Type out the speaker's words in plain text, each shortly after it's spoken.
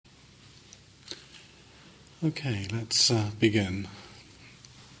Okay, let's begin.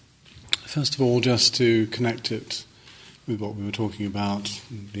 First of all, just to connect it with what we were talking about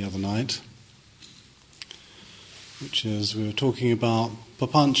the other night, which is we were talking about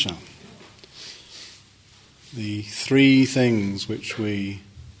Papanca, the three things which we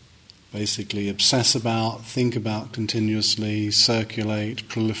basically obsess about, think about continuously, circulate,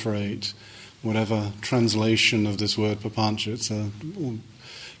 proliferate, whatever translation of this word Papanca. It's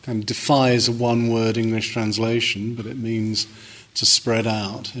kind of defies a one-word English translation, but it means to spread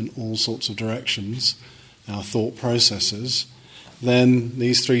out in all sorts of directions, our thought processes. Then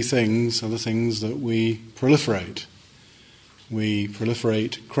these three things are the things that we proliferate. We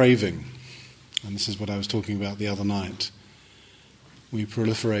proliferate craving, and this is what I was talking about the other night. We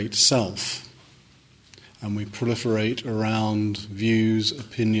proliferate self, and we proliferate around views,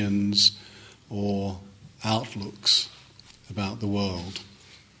 opinions, or outlooks about the world.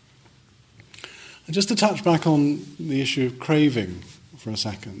 And just to touch back on the issue of craving for a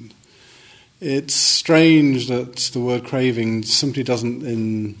second, it's strange that the word craving simply doesn't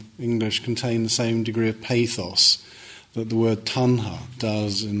in English contain the same degree of pathos that the word tanha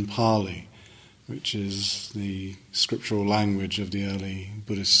does in Pali, which is the scriptural language of the early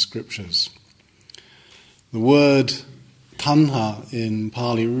Buddhist scriptures. The word tanha in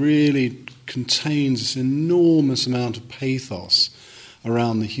Pali really contains this enormous amount of pathos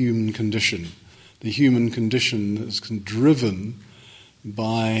around the human condition. The human condition that's driven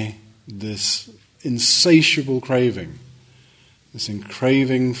by this insatiable craving, this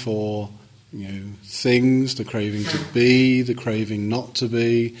craving for things, the craving to be, the craving not to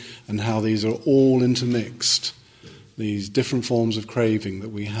be, and how these are all intermixed, these different forms of craving that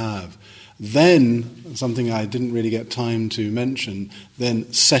we have. Then, something I didn't really get time to mention,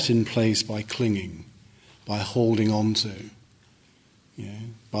 then set in place by clinging, by holding on to.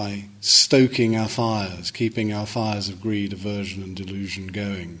 By stoking our fires, keeping our fires of greed, aversion and delusion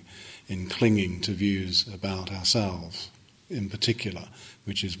going, in clinging to views about ourselves in particular,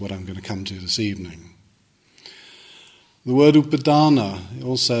 which is what I'm going to come to this evening. The word upadana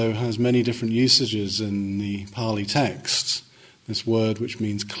also has many different usages in the Pali texts. This word, which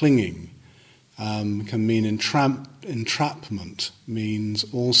means clinging, can mean entrapment, means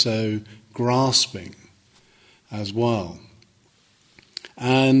also grasping as well.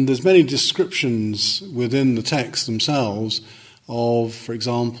 And there's many descriptions within the texts themselves of, for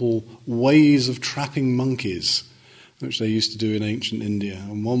example, ways of trapping monkeys, which they used to do in ancient India.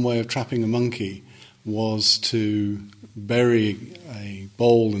 And one way of trapping a monkey was to bury a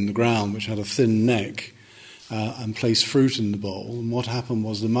bowl in the ground which had a thin neck and place fruit in the bowl. And what happened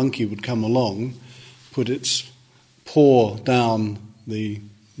was the monkey would come along, put its paw down the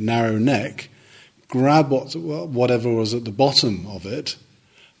narrow neck, grab whatever was at the bottom of it.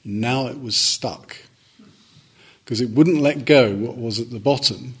 Now it was stuck, because it wouldn't let go what was at the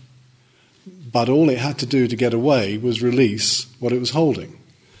bottom, but all it had to do to get away was release what it was holding.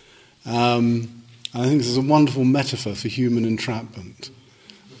 And I think this is a wonderful metaphor for human entrapment.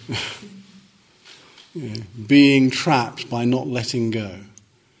 Being trapped by not letting go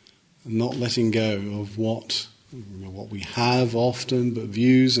of what we have often, but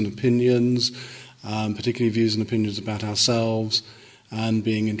views and opinions, particularly views and opinions about ourselves, and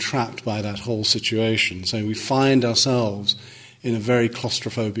being entrapped by that whole situation. So we find ourselves in a very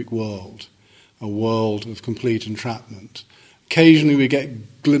claustrophobic world, a world of complete entrapment. Occasionally we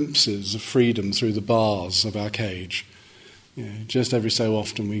get glimpses of freedom through the bars of our cage. Just every so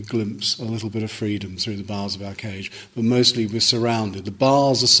often we glimpse a little bit of freedom through the bars of our cage, but mostly we're surrounded. The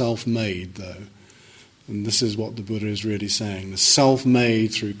bars are self-made, though, and this is what the Buddha is really saying. They're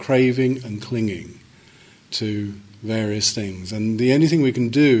self-made through craving and clinging to various things. And the only thing we can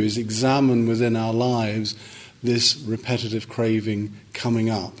do is examine within our lives this repetitive craving coming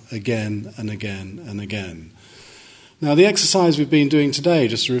up again and again and again. Now, the exercise we've been doing today,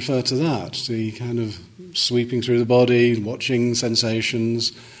 just to refer to that, the kind of sweeping through the body, watching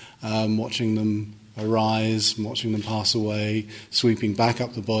sensations, watching them arise, watching them pass away, sweeping back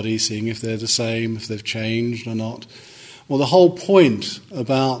up the body, seeing if they're the same, if they've changed or not. Well, the whole point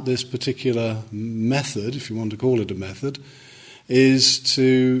about this particular method, if you want to call it a method, is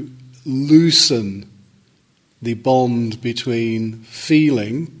to loosen the bond between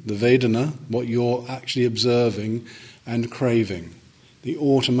feeling, the Vedana, what you're actually observing, and craving, the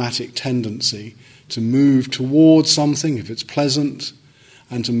automatic tendency to move towards something if it's pleasant,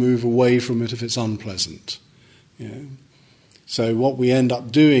 and to move away from it if it's unpleasant. So what we end up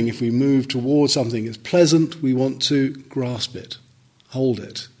doing, if we move towards something that's pleasant, we want to grasp it, hold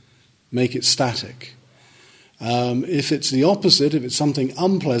it, make it static. If it's the opposite, if it's something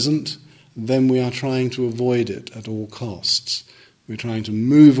unpleasant, then we are trying to avoid it at all costs. We're trying to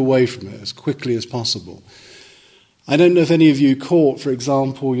move away from it as quickly as possible. I don't know if any of you caught, for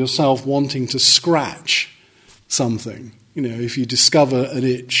example, yourself wanting to scratch something. You know, if you discover an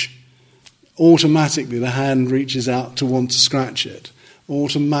itch, automatically the hand reaches out to want to scratch it.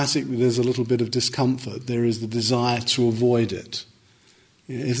 Automatically there's a little bit of discomfort. There is the desire to avoid it.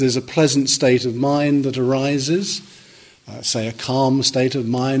 If there's a pleasant state of mind that arises, say a calm state of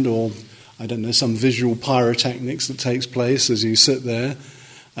mind, or I don't know, some visual pyrotechnics that takes place as you sit there,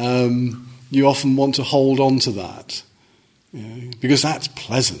 you often want to hold on to that, because that's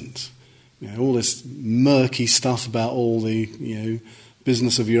pleasant. All this murky stuff about all the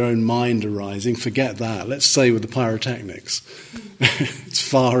business of your own mind arising, forget that. Let's say with the pyrotechnics. It's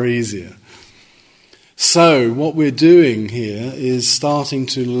far easier. So what we're doing here is starting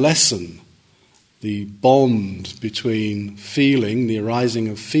to lessen the bond between feeling, the arising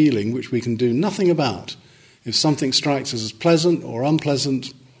of feeling, which we can do nothing about. If something strikes us as pleasant or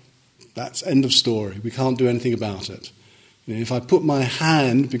unpleasant, that's end of story. We can't do anything about it. If I put my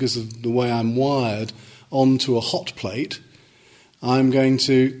hand, because of the way I'm wired, onto a hot plate, I'm going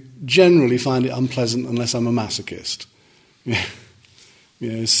to generally find it unpleasant unless I'm a masochist.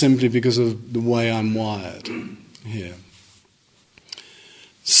 Simply because of the way I'm wired here.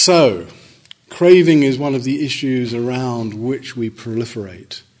 So, craving is one of the issues around which we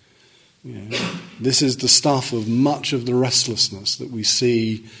proliferate. This is the stuff of much of the restlessness that we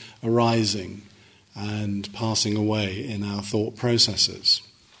see arising and passing away in our thought processes.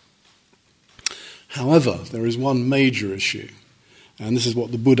 However, there is one major issue, and this is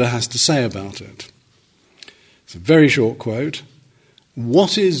what the Buddha has to say about it. It's a very short quote.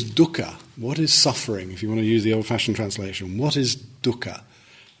 What is dukkha? What is suffering, if you want to use the old-fashioned translation? What is dukkha?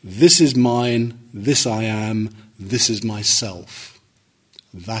 This is mine, this I am, this is myself.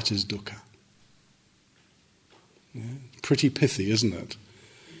 That is dukkha. Pretty pithy, isn't it?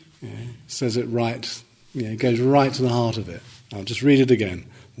 Says it right, it goes right to the heart of it. I'll just read it again.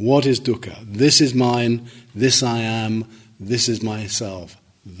 What is dukkha? This is mine, this I am, this is myself.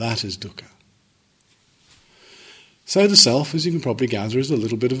 That is dukkha. So the self, as you can probably gather, is a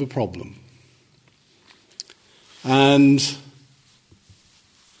little bit of a problem. And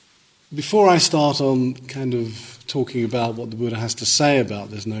before I start on kind of talking about what the Buddha has to say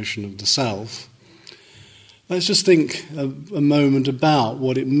about this notion of the self, let's just think a moment about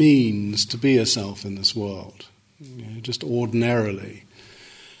what it means to be a self in this world, just ordinarily.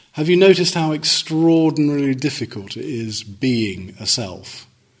 Have you noticed how extraordinarily difficult it is being a self,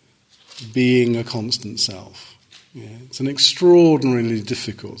 being a constant self? It's an extraordinarily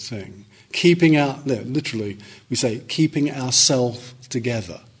difficult thing. Literally, we say, keeping ourself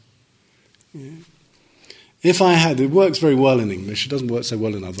together. If I had, it works very well in English, it doesn't work so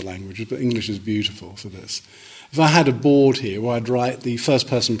well in other languages, but English is beautiful for this. If I had a board here where I'd write the first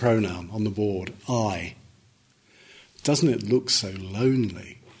person pronoun on the board, I, doesn't it look so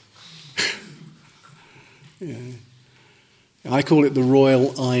lonely? I call it the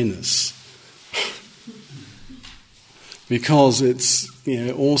royal I-ness. Because it's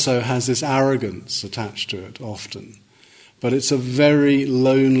also has this arrogance attached to it often. But it's a very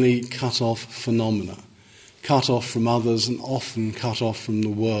lonely cut-off phenomena. Cut off from others and often cut off from the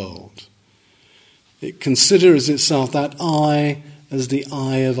world. It considers itself, that I, as the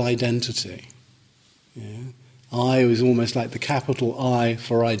I of identity. I is almost like the capital I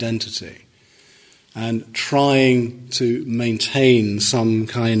for identity. And trying to maintain some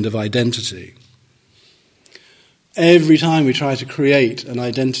kind of identity. Every time we try to create an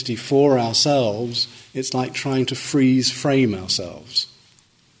identity for ourselves, it's like trying to freeze-frame ourselves.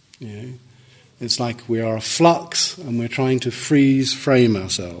 It's like we are a flux and we're trying to freeze-frame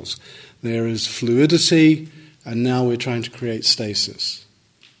ourselves. There is fluidity, and now we're trying to create stasis.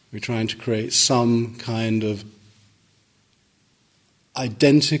 We're trying to create some kind of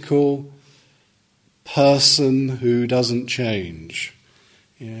identical person who doesn't change.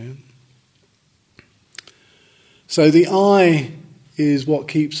 So the I is what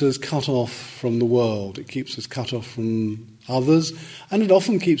keeps us cut off from the world. It keeps us cut off from others, and it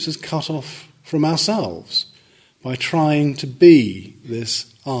often keeps us cut off from ourselves by trying to be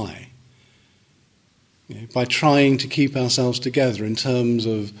this I. By trying to keep ourselves together in terms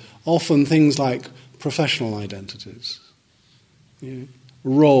of often things like professional identities,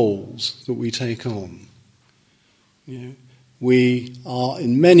 roles that we take on. We are,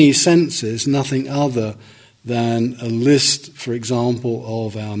 in many senses, nothing other than a list, for example,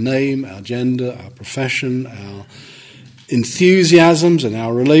 of our name, our gender, our profession, our enthusiasms and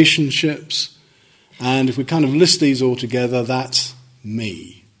our relationships. And if we kind of list these all together, that's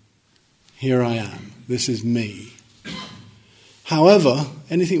me. Here I am. This is me. However,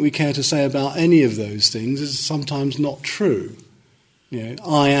 anything we care to say about any of those things is sometimes not true.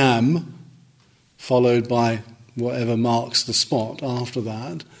 I am, followed by whatever marks the spot after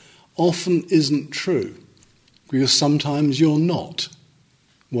that, often isn't true. Because sometimes you're not,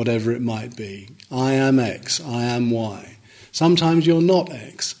 whatever it might be. I am X, I am Y. Sometimes you're not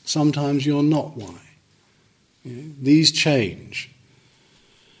X, sometimes you're not Y. These change.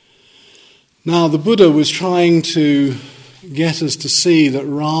 Now, the Buddha was trying to get us to see that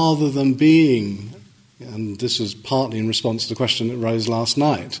rather than being, and this was partly in response to the question that rose last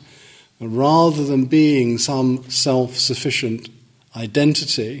night, rather than being some self-sufficient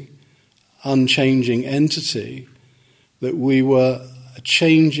identity, unchanging entity, that we were a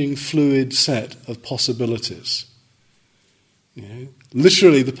changing fluid set of possibilities.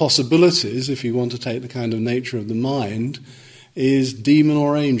 Literally the possibilities, if you want to take the kind of nature of the mind, is demon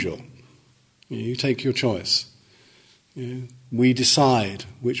or angel. You take your choice. We decide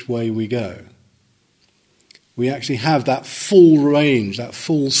which way we go. We actually have that full range, that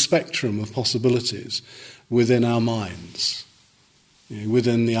full spectrum of possibilities within our minds.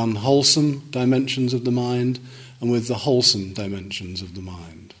 Within the unwholesome dimensions of the mind and with the wholesome dimensions of the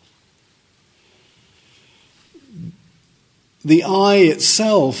mind. The I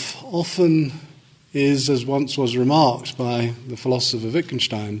itself often is, as once was remarked by the philosopher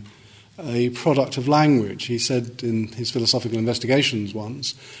Wittgenstein, a product of language. He said in his philosophical investigations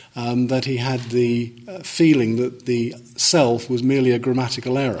once that he had the feeling that the self was merely a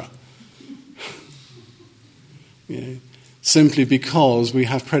grammatical error. Simply because we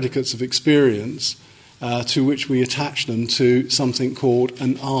have predicates of experience to which we attach them to something called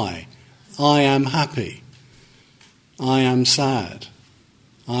an I. I am happy. I am sad.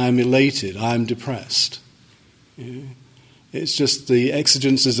 I am elated. I am depressed. It's just the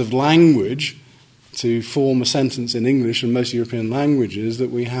exigencies of language to form a sentence in English and most European languages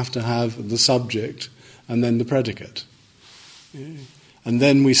that we have to have the subject and then the predicate. And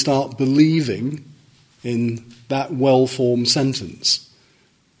then we start believing in that well-formed sentence.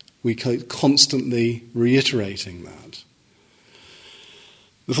 We keep constantly reiterating that.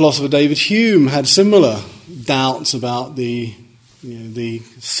 The philosopher David Hume had similar doubts about the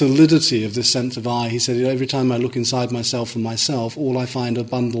solidity of this sense of I. He said, every time I look inside myself and myself, all I find are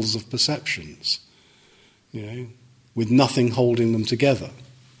bundles of perceptions, with nothing holding them together.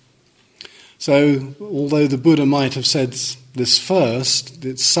 So, although the Buddha might have said this first,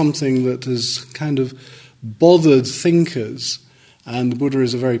 it's something that has kind of bothered thinkers, and the Buddha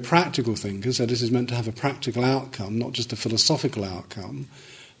is a very practical thinker, so this is meant to have a practical outcome, not just a philosophical outcome,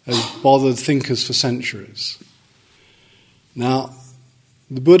 has bothered thinkers for centuries. Now,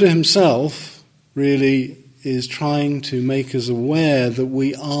 the Buddha himself really is trying to make us aware that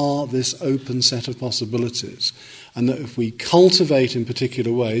we are this open set of possibilities, and that if we cultivate in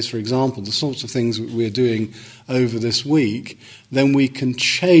particular ways, for example, the sorts of things that we're doing over this week, then we can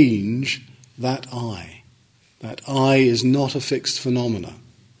change that I. That I is not a fixed phenomena.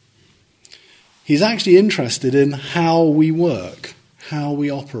 He's actually interested in how we work, how we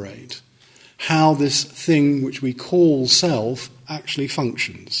operate, how this thing which we call self actually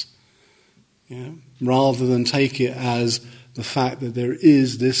functions, rather than take it as the fact that there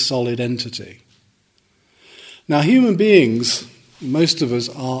is this solid entity. Now, human beings, most of us,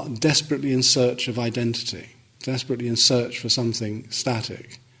 are desperately in search of identity, desperately in search for something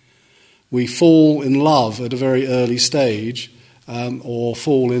static. We fall in love at a very early stage, or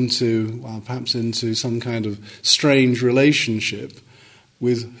fall into, perhaps into some kind of strange relationship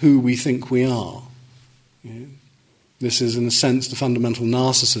with who we think we are. This is, in a sense, the fundamental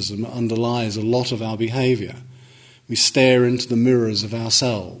narcissism that underlies a lot of our behaviour. We stare into the mirrors of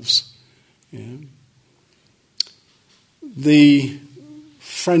ourselves. The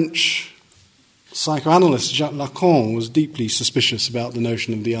French psychoanalyst Jacques Lacan was deeply suspicious about the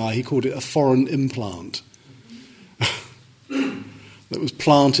notion of the I. He called it a foreign implant that was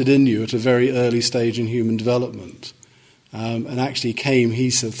planted in you at a very early stage in human development, and actually came, he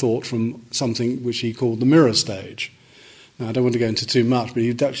thought, from something which he called the mirror stage. Now, I don't want to go into too much, but he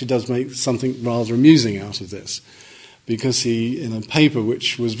actually does make something rather amusing out of this, because he, in a paper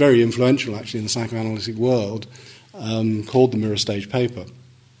which was very influential actually in the psychoanalytic world, called the mirror stage paper,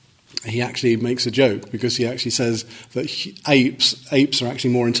 he actually makes a joke, because he actually says that apes are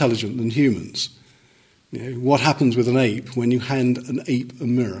actually more intelligent than humans. What happens with an ape when you hand an ape a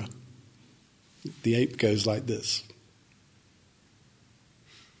mirror? The ape goes like this.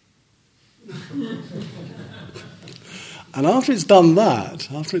 And after it's done that,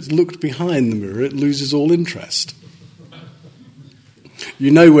 after it's looked behind the mirror, it loses all interest. You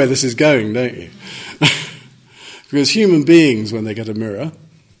know where this is going, don't you? Because human beings, when they get a mirror,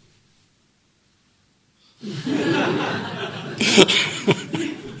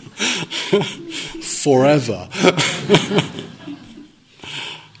 forever,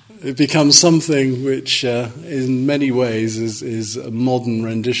 it becomes something which, in many ways, is a modern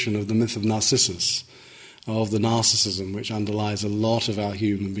rendition of the myth of Narcissus, of the narcissism which underlies a lot of our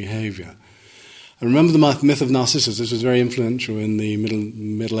human behaviour. I remember the myth of Narcissus. This was very influential in the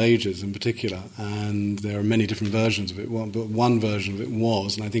Middle Ages in particular, and there are many different versions of it. But one version of it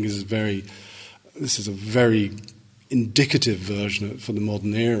was, and I think this is a very indicative version for the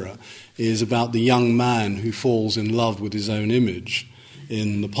modern era, is about the young man who falls in love with his own image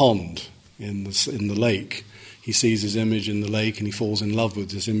in the pond, in the lake. He sees his image in the lake and he falls in love with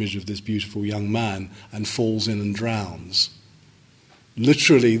this image of this beautiful young man and falls in and drowns.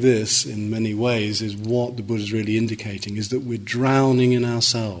 Literally this, in many ways, is what the Buddha is really indicating, is that we're drowning in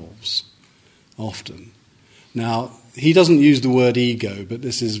ourselves, often. Now, he doesn't use the word ego, but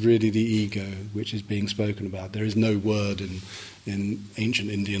this is really the ego which is being spoken about. There is no word in ancient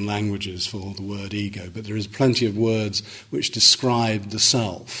Indian languages for the word ego, but there is plenty of words which describe the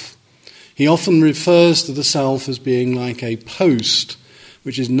self. He often refers to the self as being like a post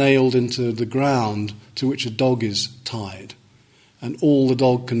which is nailed into the ground to which a dog is tied. And all the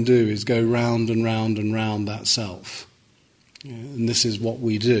dog can do is go round and round and round that self. Yeah, and this is what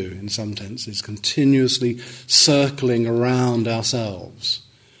we do, in some sense, is continuously circling around ourselves.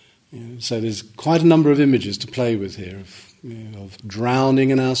 Yeah, so there's quite a number of images to play with here, of drowning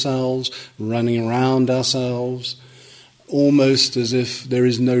in ourselves, running around ourselves, almost as if there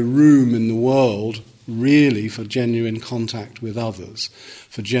is no room in the world, really, for genuine contact with others,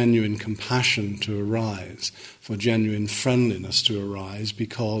 for genuine compassion to arise, for genuine friendliness to arise,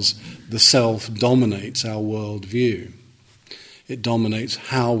 because the self dominates our worldview. It dominates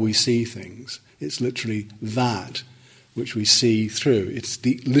how we see things. It's literally that which we see through. It's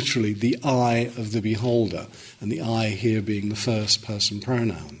literally the eye of the beholder, and the I here being the first person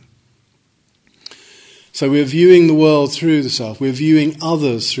pronoun. So we're viewing the world through the self. We're viewing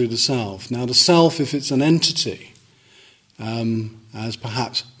others through the self. Now the self, if it's an entity, as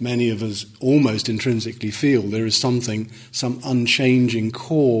perhaps many of us almost intrinsically feel, there is some unchanging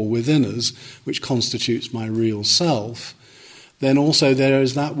core within us which constitutes my real self, then also there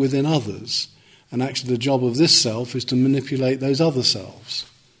is that within others. And actually the job of this self is to manipulate those other selves,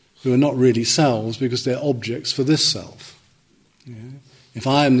 who are not really selves because they're objects for this self. Yeah? If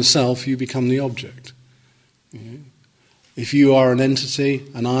I am the self, you become the object. Yeah? If you are an entity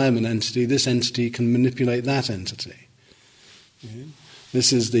and I am an entity, this entity can manipulate that entity. Yeah?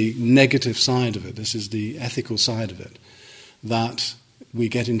 This is the negative side of it. This is the ethical side of it. That we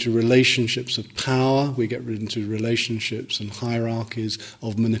get into relationships of power, we get into relationships and hierarchies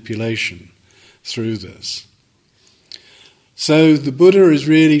of manipulation through this. So the Buddha is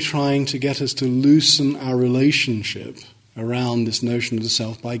really trying to get us to loosen our relationship around this notion of the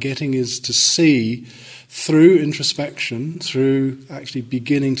self by getting us to see through introspection, through actually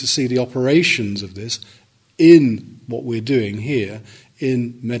beginning to see the operations of this in what we're doing here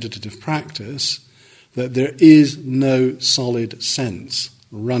in meditative practice, that there is no solid sense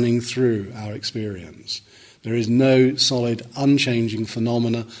running through our experience. There is no solid, unchanging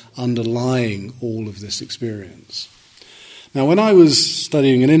phenomena underlying all of this experience. Now, when I was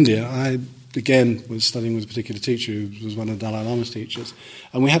studying in India, I, again, was studying with a particular teacher who was one of Dalai Lama's teachers,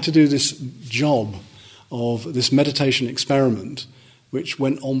 and we had to do this job of this meditation experiment which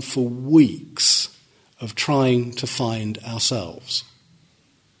went on for weeks of trying to find ourselves.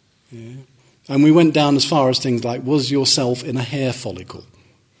 Yeah. And we went down as far as things like, was your self in a hair follicle?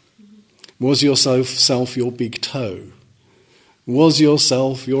 Was your self your big toe? Was your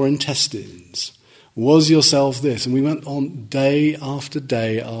self your intestines? Was yourself this? And we went on day after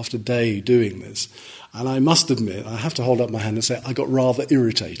day after day doing this. And I must admit, I have to hold up my hand and say, I got rather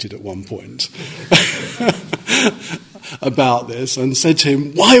irritated at one point about this and said to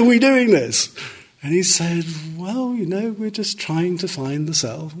him, why are we doing this? And he said, well, we're just trying to find the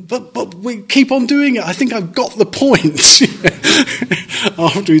self. But we keep on doing it. I think I've got the point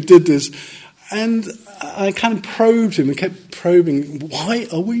after we did this. And I kind of probed him and kept probing, why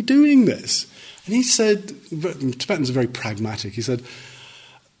are we doing this? And he said, Tibetans are very pragmatic, he said,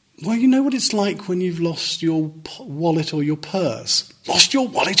 well, you know what it's like when you've lost your wallet or your purse? Lost your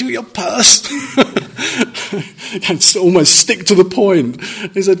wallet or your purse? It's almost stick to the point.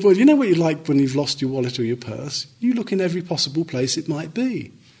 He said, well, you know what it's like when you've lost your wallet or your purse? You look in every possible place it might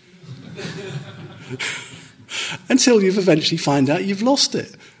be. Until you've eventually find out you've lost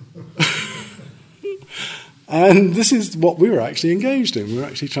it. And this is what we were actually engaged in. We were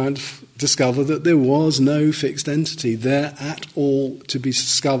actually trying to discover that there was no fixed entity there at all to be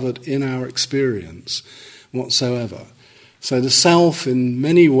discovered in our experience whatsoever. So the self, in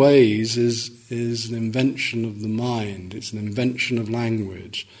many ways, is an invention of the mind. It's an invention of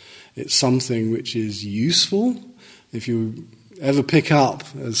language. It's something which is useful. If you ever pick up,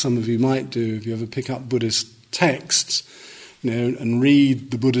 as some of you might do, if you ever pick up Buddhist texts, and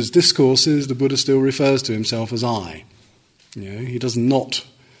read the Buddha's discourses, the Buddha still refers to himself as I. He does not,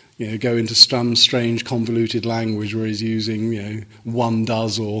 go into some strange convoluted language where he's using, one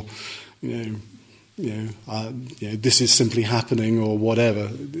does, or, this is simply happening, or whatever.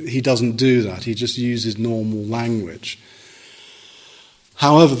 He doesn't do that. He just uses normal language.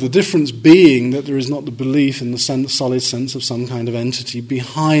 However, the difference being that there is not the belief in the solid sense of some kind of entity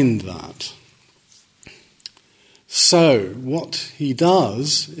behind that. So, what he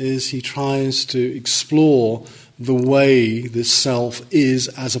does is he tries to explore the way this self is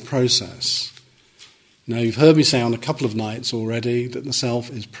as a process. Now, you've heard me say on a couple of nights already that the self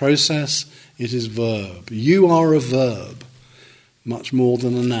is process, it is verb. You are a verb, much more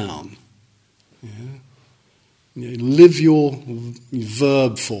than a noun. Live your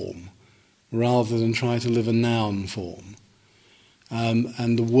verb form rather than try to live a noun form.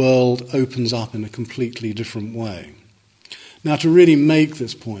 And the world opens up in a completely different way. Now, to really make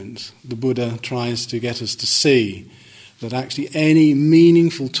this point, the Buddha tries to get us to see that actually any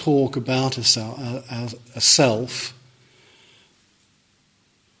meaningful talk about a self,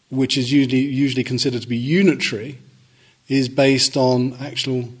 which is usually considered to be unitary, is based on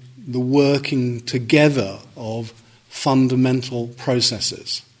the working together of fundamental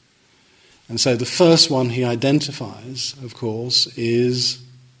processes. And so the first one he identifies, of course, is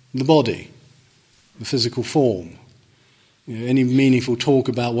the body, the physical form. Any meaningful talk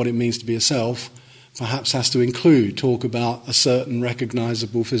about what it means to be a self perhaps has to include talk about a certain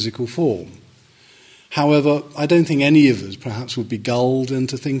recognizable physical form. However, I don't think any of us perhaps would be gulled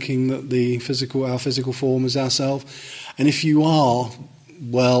into thinking that our physical form is ourself. And if you are,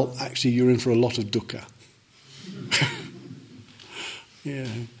 well, actually you're in for a lot of dukkha.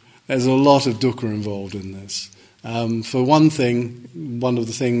 There's a lot of dukkha involved in this. For one thing, one of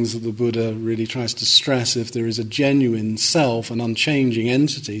the things that the Buddha really tries to stress, if there is a genuine self, an unchanging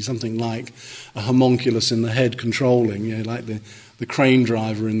entity, something like a homunculus in the head controlling, like the crane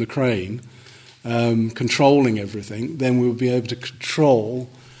driver in the crane, controlling everything, then we'll be able to control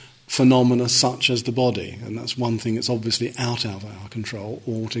phenomena such as the body. And that's one thing that's obviously out of our control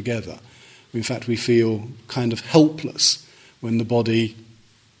altogether. In fact, we feel kind of helpless when the body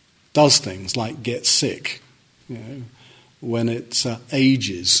does things like get sick, when it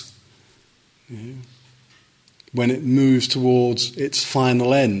ages, when it moves towards its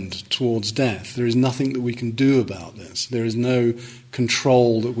final end, towards death. There is nothing that we can do about this. There is no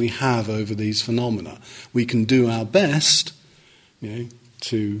control that we have over these phenomena. We can do our best,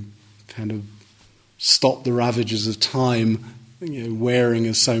 to kind of stop the ravages of time, wearing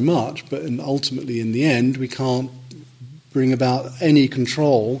us so much, but ultimately in the end we can't bring about any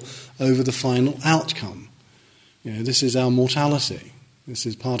control over the final outcome. This is our mortality. This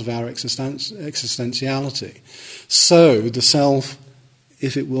is part of our existentiality. So the self,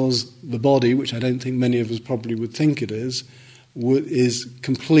 if it was the body, which I don't think many of us probably would think it is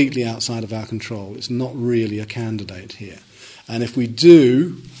completely outside of our control. It's not really a candidate here. And if we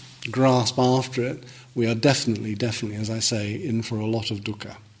do grasp after it, we are definitely, as I say, in for a lot of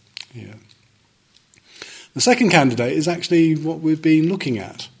dukkha here. The second candidate is actually what we've been looking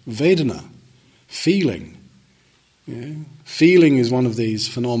at, Vedana, feeling. Feeling is one of these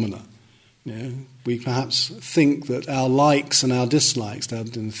phenomena. We perhaps think that our likes and our dislikes, the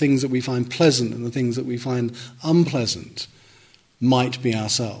things that we find pleasant and the things that we find unpleasant, might be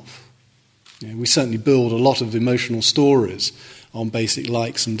ourself. We certainly build a lot of emotional stories on basic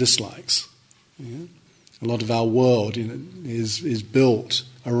likes and dislikes. A lot of our world is built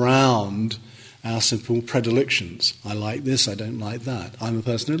around our simple predilections. I like this, I don't like that. I'm a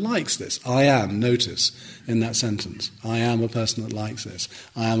person who likes this. I am, notice in that sentence. I am a person that likes this.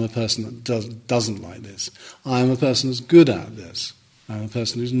 I am a person that doesn't like this. I am a person who's good at this. I am a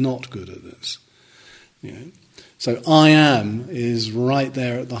person who's not good at this. So I am is right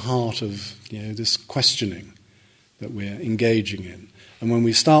there at the heart of this questioning that we're engaging in. And when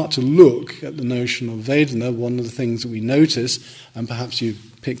we start to look at the notion of Vedana, one of the things that we notice, and perhaps you've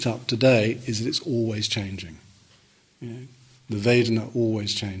picked up today, is that it's always changing. The Vedana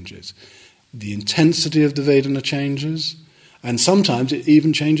always changes. The intensity of the Vedana changes, and sometimes it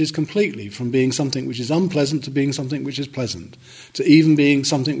even changes completely from being something which is unpleasant to being something which is pleasant, to even being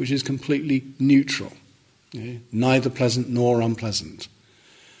something which is completely neutral. neither pleasant nor unpleasant.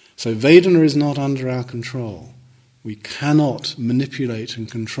 So Vedana is not under our control. We cannot manipulate and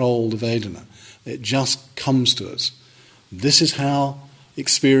control the Vedana. It just comes to us. This is how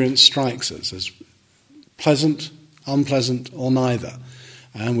experience strikes us, as pleasant, unpleasant, or neither.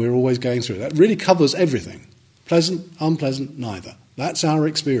 And we're always going through. That really covers everything. Pleasant, unpleasant, neither. That's our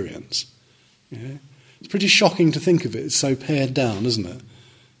experience. It's pretty shocking to think of it. It's so pared down, isn't it?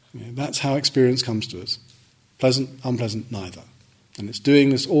 That's how experience comes to us. Pleasant, unpleasant, neither. And it's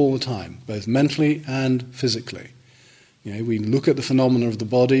doing this all the time, both mentally and physically. We look at the phenomena of the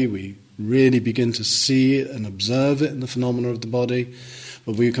body, we really begin to see it and observe it in the phenomena of the body,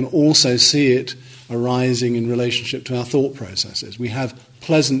 but we can also see it arising in relationship to our thought processes. We have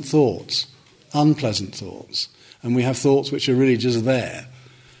pleasant thoughts, unpleasant thoughts, and we have thoughts which are really just there,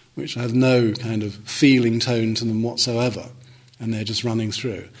 which have no kind of feeling tone to them whatsoever, and they're just running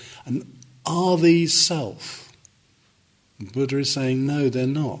through. And are these self? The Buddha is saying, no, they're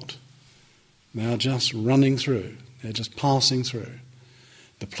not. They are just running through. They're just passing through.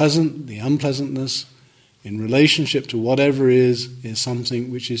 The pleasant, the unpleasantness, in relationship to whatever is something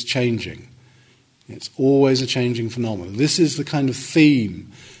which is changing. It's always a changing phenomenon. This is the kind of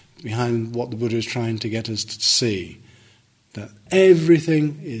theme behind what the Buddha is trying to get us to see. That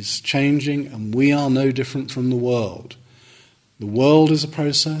everything is changing and we are no different from the world. The world is a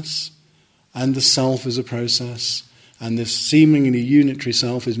process and the self is a process. And this seemingly unitary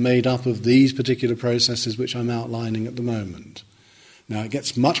self is made up of these particular processes which I'm outlining at the moment. Now, it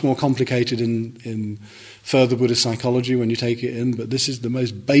gets much more complicated in further Buddhist psychology when you take it in, but this is the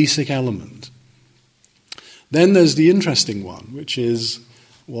most basic element. Then there's the interesting one, which is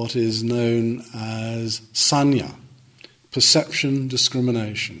what is known as sanya, perception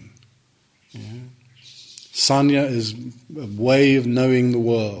discrimination. Sanya is a way of knowing the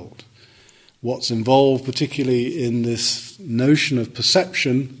world. What's involved, particularly in this notion of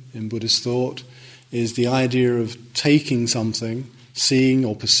perception in Buddhist thought, is the idea of taking something, seeing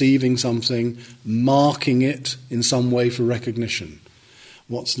or perceiving something, marking it in some way for recognition.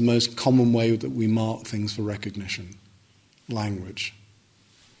 What's the most common way that we mark things for recognition? Language.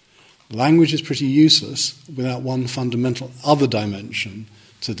 Language is pretty useless without one fundamental other dimension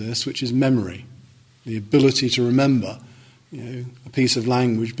to this, which is memory, the ability to remember a piece of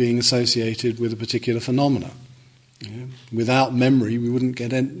language being associated with a particular phenomena. Without memory, we wouldn't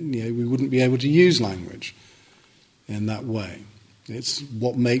we wouldn't be able to use language in that way. It's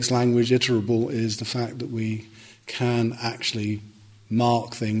what makes language iterable is the fact that we can actually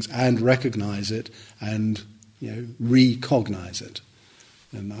mark things and recognize it and recognize it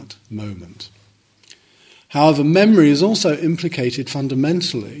in that moment. However, memory is also implicated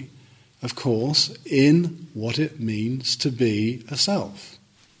fundamentally, of course, in what it means to be a self.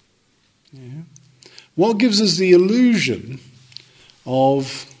 What gives us the illusion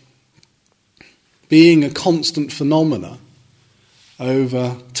of being a constant phenomena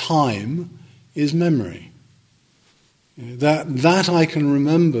over time is memory. That I can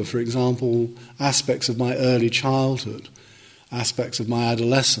remember, for example, aspects of my early childhood, aspects of my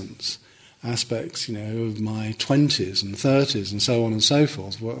adolescence, aspects, of my 20s and 30s and so on and so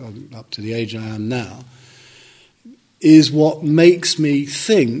forth, up to the age I am now, is what makes me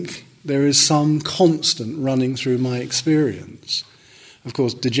think there is some constant running through my experience. Of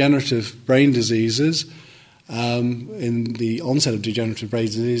course, degenerative brain diseases, in the onset of degenerative brain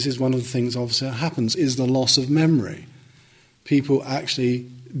diseases, one of the things obviously that happens is the loss of memory. People actually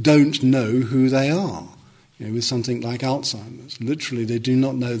don't know who they are. With something like Alzheimer's. Literally, they do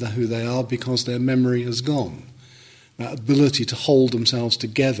not know who they are because their memory has gone. That ability to hold themselves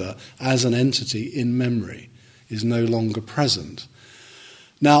together as an entity in memory is no longer present.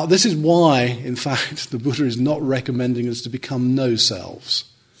 Now, this is why, in fact, the Buddha is not recommending us to become no-selves.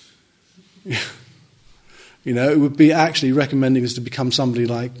 It would be actually recommending us to become somebody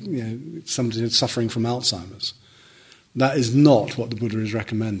like, somebody that's suffering from Alzheimer's. That is not what the Buddha is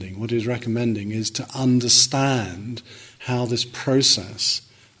recommending. What he's recommending is to understand how this process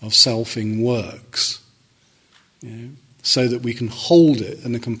of selfing works, so that we can hold it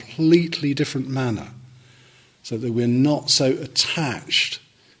in a completely different manner, so that we're not so attached,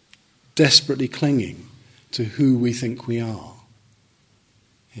 desperately clinging to who we think we are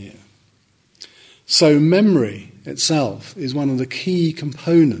here. So memory itself is one of the key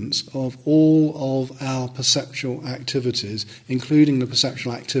components of all of our perceptual activities, including the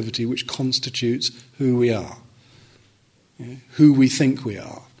perceptual activity which constitutes who we are, who we think we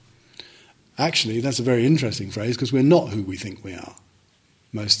are. Actually, that's a very interesting phrase because we're not who we think we are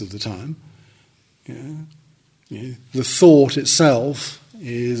most of the time. The thought itself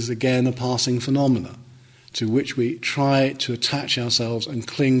is, again, a passing phenomena. to which we try to attach ourselves and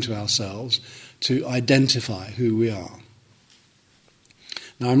cling to ourselves to identify who we are.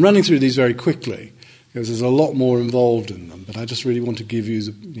 Now, I'm running through these very quickly because there's a lot more involved in them, but I just really want to give you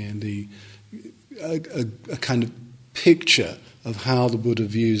a kind of picture of how the Buddha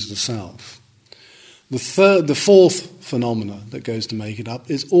views the self. The fourth phenomena that goes to make it up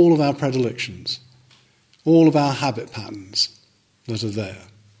is all of our predilections, all of our habit patterns that are there.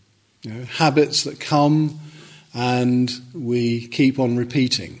 Habits that come and we keep on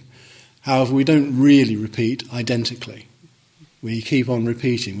repeating. However, we don't really repeat identically. We keep on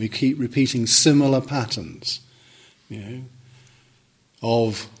repeating. We keep repeating similar patterns,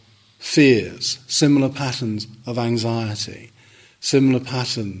 of fears, similar patterns of anxiety, similar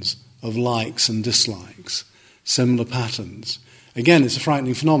patterns of likes and dislikes, similar patterns. Again, it's a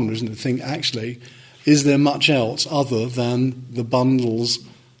frightening phenomenon, isn't it? To think, actually, is there much else other than the bundles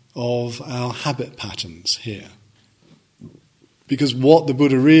of our habit patterns here? Because what the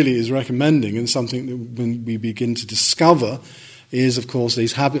Buddha really is recommending, and something that when we begin to discover, is, of course,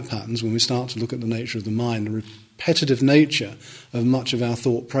 these habit patterns, when we start to look at the nature of the mind, the repetitive nature of much of our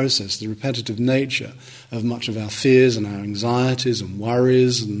thought process, the repetitive nature of much of our fears and our anxieties and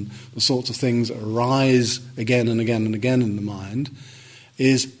worries and the sorts of things that arise again and again and again in the mind,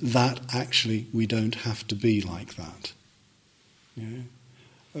 is that actually we don't have to be like that.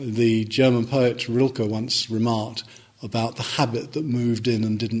 The German poet Rilke once remarked about the habit that moved in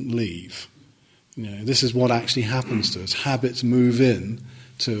and didn't leave. This is what actually happens to us. Habits move in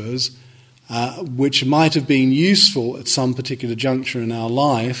to us, which might have been useful at some particular juncture in our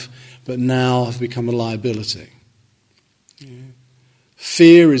life, but now have become a liability.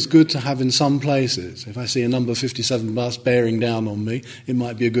 Fear is good to have in some places. If I see a number 57 bus bearing down on me, it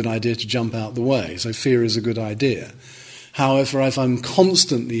might be a good idea to jump out the way. So fear is a good idea. However, if I'm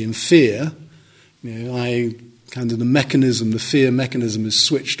constantly in fear, the fear mechanism is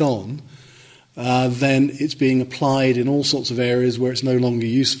switched on, then it's being applied in all sorts of areas where it's no longer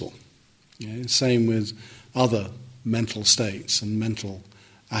useful. Same with other mental states and mental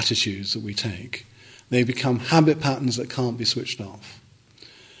attitudes that we take. They become habit patterns that can't be switched off.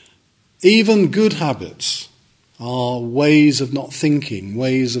 Even good habits are ways of not thinking,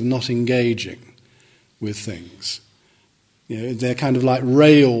 ways of not engaging with things. They're kind of like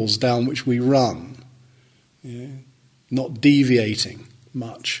rails down which we run, not deviating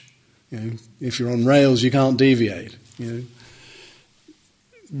much. If you're on rails, you can't deviate.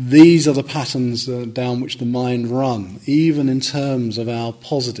 These are the patterns down which the mind runs, even in terms of our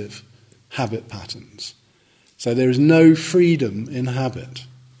positive habit patterns. So there is no freedom in habit,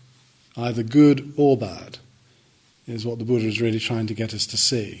 either good or bad, is what the Buddha is really trying to get us to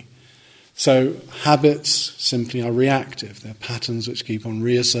see. So habits simply are reactive. They're patterns which keep on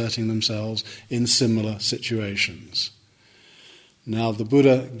reasserting themselves in similar situations. Now the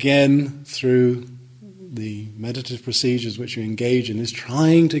Buddha, again, through the meditative procedures which we engage in, is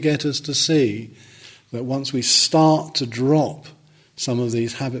trying to get us to see that once we start to drop some of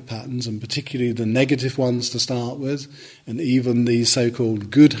these habit patterns, and particularly the negative ones to start with, and even these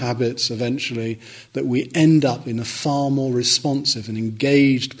so-called good habits eventually, that we end up in a far more responsive and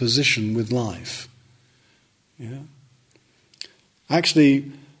engaged position with life.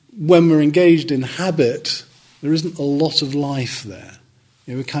 Actually, when we're engaged in habit, there isn't a lot of life there.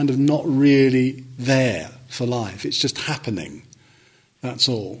 We're kind of not really there for life. It's just happening. That's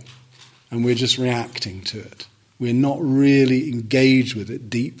all. And we're just reacting to it. We're not really engaged with it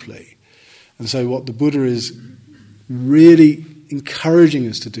deeply. And so what the Buddha is really encouraging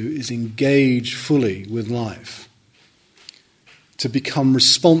us to do is engage fully with life. To become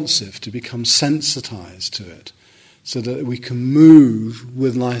responsive, to become sensitized to it, so that we can move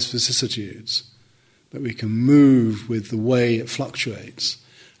with life's vicissitudes, that we can move with the way it fluctuates,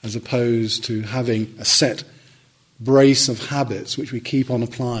 as opposed to having a set brace of habits which we keep on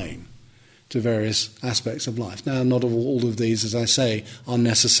applying to various aspects of life. Now, not all of these, as I say, are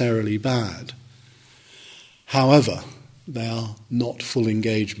necessarily bad. However, they are not full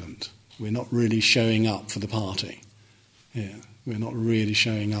engagement. We're not really showing up for the party. We're not really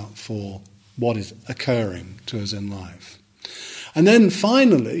showing up for what is occurring to us in life. And then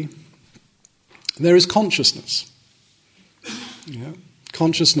finally, there is consciousness.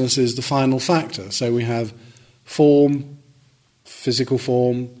 Consciousness is the final factor. So we have form, physical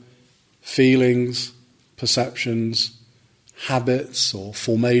form, feelings, perceptions, habits or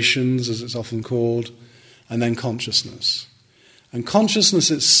formations as it's often called, and then consciousness. And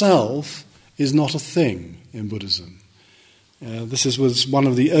consciousness itself is not a thing in Buddhism. This was one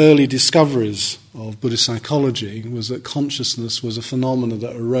of the early discoveries of Buddhist psychology, was that consciousness was a phenomenon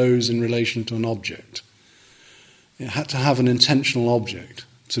that arose in relation to an object. It had to have an intentional object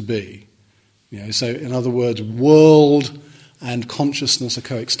to be. So in other words, world and consciousness are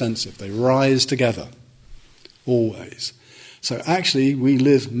coextensive. They rise together, always. So actually, we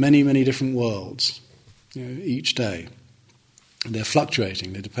live many, many different worlds, each day. And they're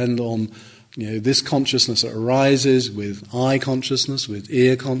fluctuating. They depend on, this consciousness that arises with eye consciousness, with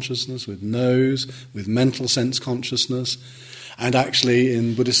ear consciousness, with nose, with mental sense consciousness. And actually,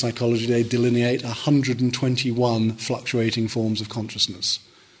 in Buddhist psychology, they delineate 121 fluctuating forms of consciousness.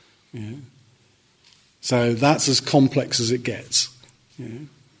 So that's as complex as it gets.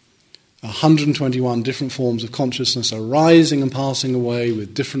 121 different forms of consciousness arising and passing away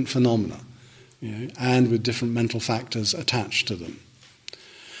with different phenomena, and with different mental factors attached to them.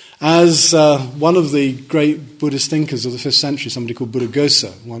 As one of the great Buddhist thinkers of the 5th century, somebody called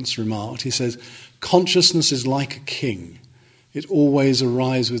Buddhaghosa, once remarked, he says, consciousness is like a king. It always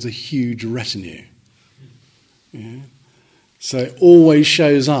arrives with a huge retinue. So it always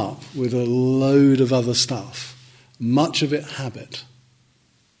shows up with a load of other stuff. Much of it habit.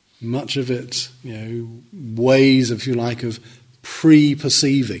 Much of it, ways, if you like, of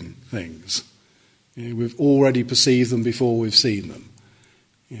pre-perceiving things. We've already perceived them before we've seen them.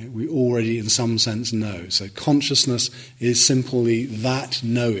 We already, in some sense, know. So consciousness is simply that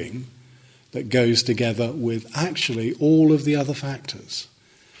knowing that goes together with actually all of the other factors.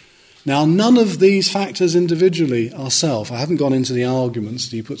 Now, none of these factors individually are self. I haven't gone into the arguments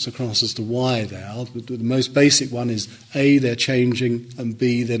that he puts across as to why they are, but the most basic one is A, they're changing, and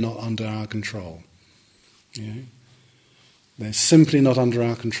B, they're not under our control. They're simply not under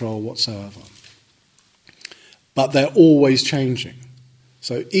our control whatsoever. But they're always changing.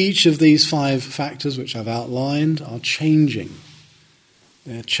 So each of these 5 factors which I've outlined are changing.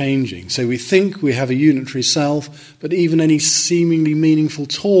 They're changing. So we think we have a unitary self, but even any seemingly meaningful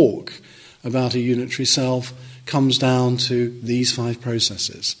talk about a unitary self comes down to these 5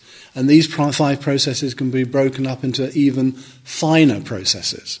 processes. And these 5 processes can be broken up into even finer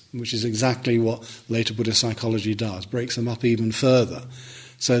processes, which is exactly what later Buddhist psychology does, breaks them up even further,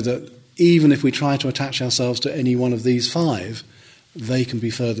 so that even if we try to attach ourselves to any one of these 5, they can be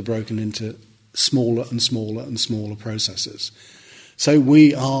further broken into smaller and smaller and smaller processes. So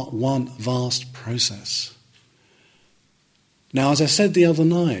we are one vast process. Now, as I said the other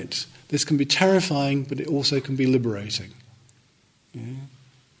night, this can be terrifying, but it also can be liberating.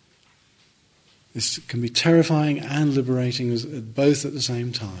 This can be terrifying and liberating both at the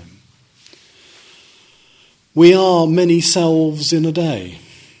same time. We are many selves in a day.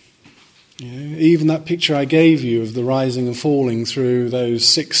 Even that picture I gave you of the rising and falling through those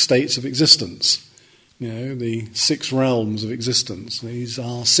 6 states of existence, the 6 realms of existence. These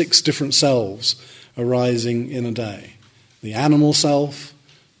are 6 different selves arising in a day. The animal self,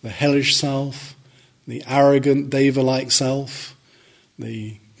 the hellish self, the arrogant deva-like self,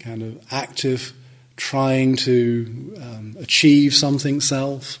 the kind of active, trying to achieve something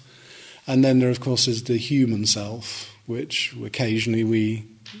self, and then there, of course, is the human self, which occasionally we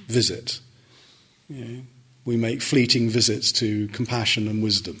visit. We make fleeting visits to compassion and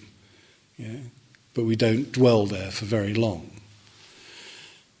wisdom, but we don't dwell there for very long.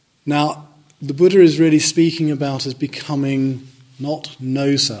 Now, the Buddha is really speaking about as becoming not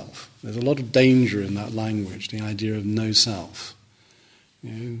no self. There's a lot of danger in that language, the idea of no self.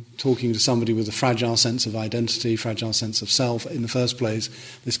 Talking to somebody with a fragile sense of identity, fragile sense of self, in the first place,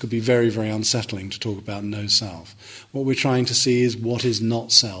 this could be very, very unsettling to talk about no self. What we're trying to see is what is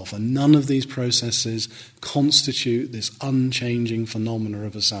not self, and none of these processes constitute this unchanging phenomena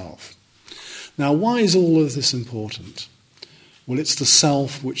of a self. Now, why is all of this important? Well, it's the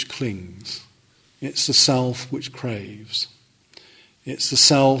self which clings. It's the self which craves. It's the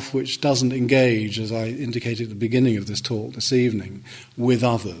self which doesn't engage, as I indicated at the beginning of this talk this evening, with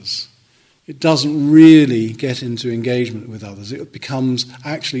others. It doesn't really get into engagement with others. It becomes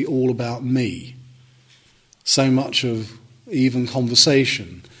actually all about me. So much of even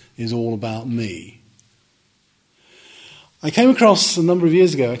conversation is all about me. I came across, a number of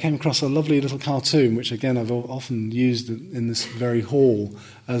years ago, a lovely little cartoon, which again I've often used in this very hall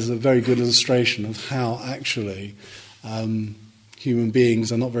as a very good illustration of how actually human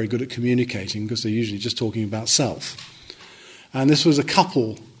beings are not very good at communicating because they're usually just talking about self. And this was a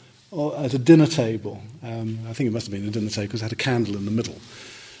couple at a dinner table. I think it must have been a dinner table because it had a candle in the middle.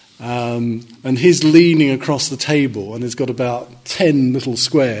 And he's leaning across the table and he's got about 10 little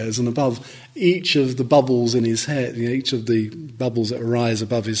squares, and above each of the bubbles in his head, each of the bubbles that arise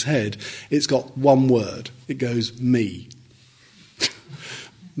above his head, it's got one word. It goes, me.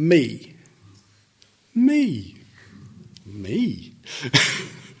 Me. Me. Me.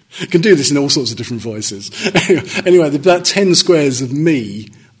 I can do this in all sorts of different voices. Anyway, about 10 squares of me,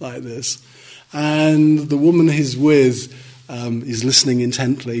 like this. And the woman he's with is listening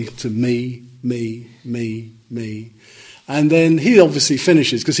intently to me, me, me, me. And then he obviously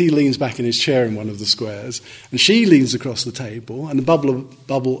finishes, because he leans back in his chair in one of the squares, and she leans across the table, and the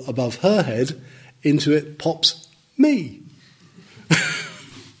bubble above her head, into it pops me.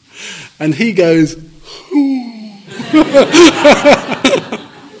 And he goes,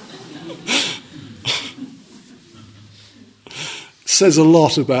 says a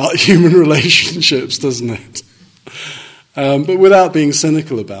lot about human relationships, doesn't it? But without being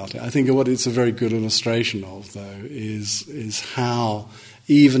cynical about it, I think what it's a very good illustration of, though, is how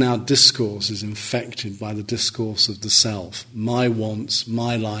even our discourse is infected by the discourse of the self. My wants,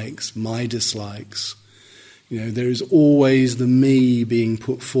 my likes, my dislikes. There is always the me being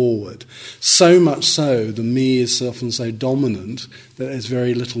put forward. So much so, the me is often so dominant that there's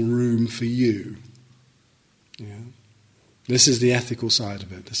very little room for you. This is the ethical side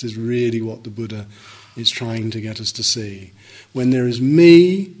of it. This is really what the Buddha is trying to get us to see. When there is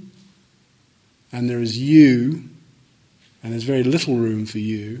me and there is you, and there's very little room for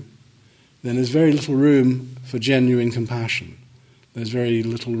you, then there's very little room for genuine compassion. There's very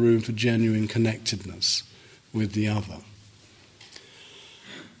little room for genuine connectedness with the other.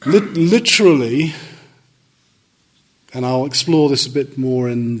 Literally, and I'll explore this a bit more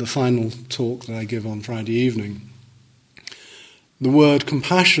in the final talk that I give on Friday evening, the word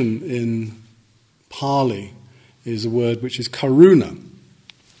compassion in Pali is a word which is karuna.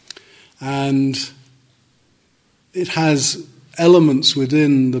 And it has elements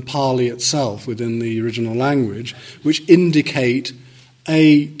within the Pali itself, within the original language, which indicate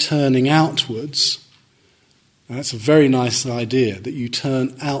a turning outwards. And that's a very nice idea, that you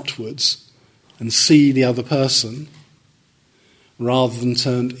turn outwards and see the other person, rather than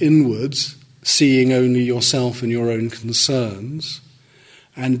turn inwards, seeing only yourself and your own concerns,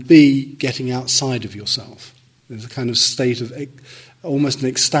 and B, getting outside of yourself. There's a kind of state of, almost an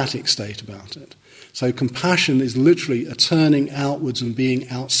ecstatic state about it. So compassion is literally a turning outwards and being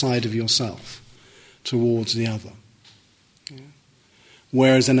outside of yourself towards the other.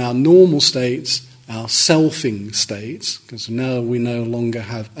 Whereas in our normal states, our selfing states, because now we no longer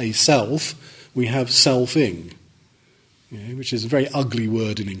have a self, we have selfing. Which is a very ugly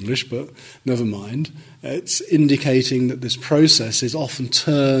word in English, but never mind. It's indicating that this process is often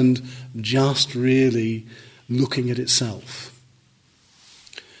turned just really looking at itself.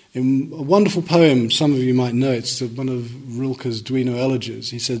 In a wonderful poem, some of you might know, it's one of Rilke's Duino elegies.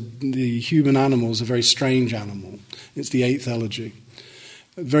 He said, the human animal is a very strange animal. It's the 8th elegy.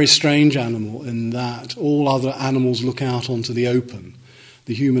 A very strange animal in that all other animals look out onto the open.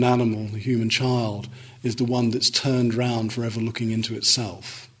 The human animal, the human child, is the one that's turned round forever looking into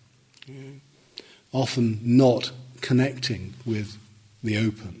itself. Often not connecting with the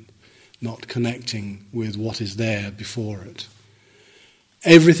open, not connecting with what is there before it.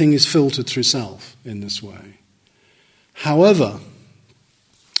 Everything is filtered through self in this way. However,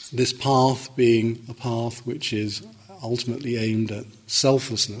 this path being a path which is ultimately aimed at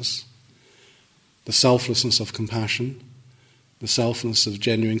selflessness, the selflessness of compassion, the selflessness of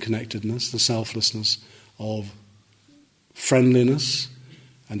genuine connectedness, the selflessness of friendliness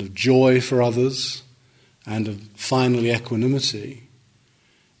and of joy for others and of finally equanimity,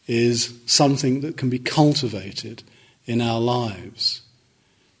 is something that can be cultivated in our lives.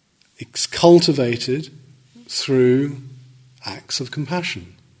 It's cultivated through acts of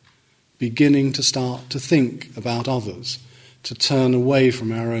compassion, beginning to start to think about others, to turn away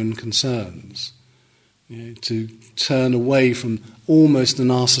from our own concerns, to turn away from almost the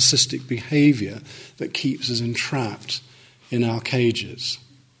narcissistic behaviour that keeps us entrapped in our cages.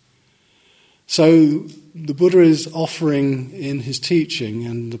 So the Buddha is offering in his teaching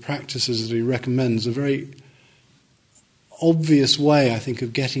and the practices that he recommends a very obvious way, I think,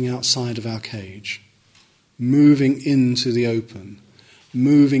 of getting outside of our cage, moving into the open,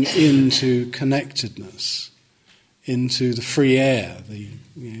 moving into connectedness, into the free air,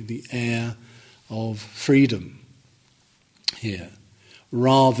 the air of freedom here,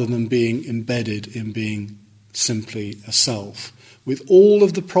 rather than being embedded in being simply a self, with all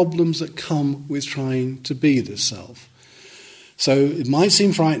of the problems that come with trying to be this self. So it might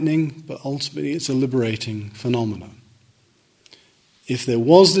seem frightening, but ultimately it's a liberating phenomenon. If there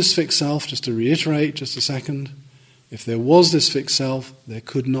was this fixed self, just to reiterate just a second, if there was this fixed self, there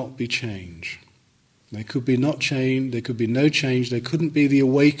could not be change. There could be not change, there could be no change, there couldn't be the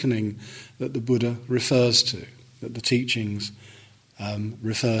awakening that the Buddha refers to, that the teachings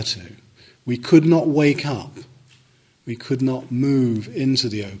refer to. We could not wake up we could not move into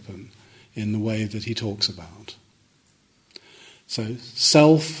the open in the way that he talks about. So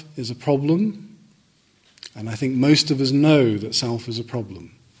self is a problem, and I think most of us know that self is a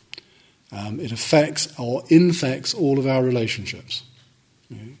problem. It affects or infects all of our relationships,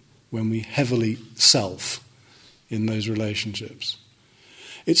 when we heavily self in those relationships.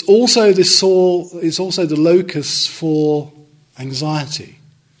 It's also the locus for anxiety,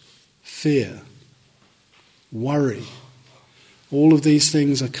 fear, worry. All of these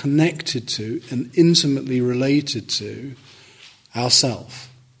things are connected to and intimately related to ourself.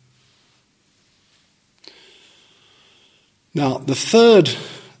 Now, the third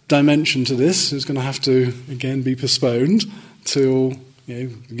dimension to this is going to have to, again, be postponed till you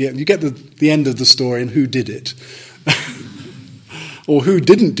get the end of the story and who did it. Or who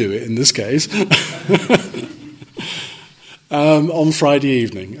didn't do it in this case. On Friday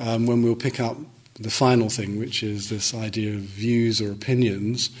evening, when we'll pick up the final thing, which is this idea of views or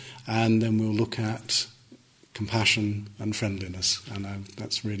opinions, and then we'll look at compassion and friendliness. And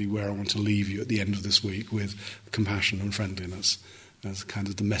that's really where I want to leave you at the end of this week, with compassion and friendliness as kind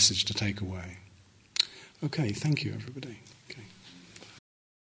of the message to take away. Okay, thank you, everybody. Okay.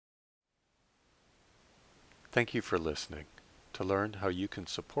 Thank you for listening. To learn how you can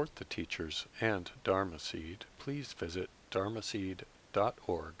support the teachers and Dharma Seed, please visit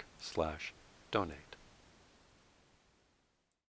dharmaseed.org/donate.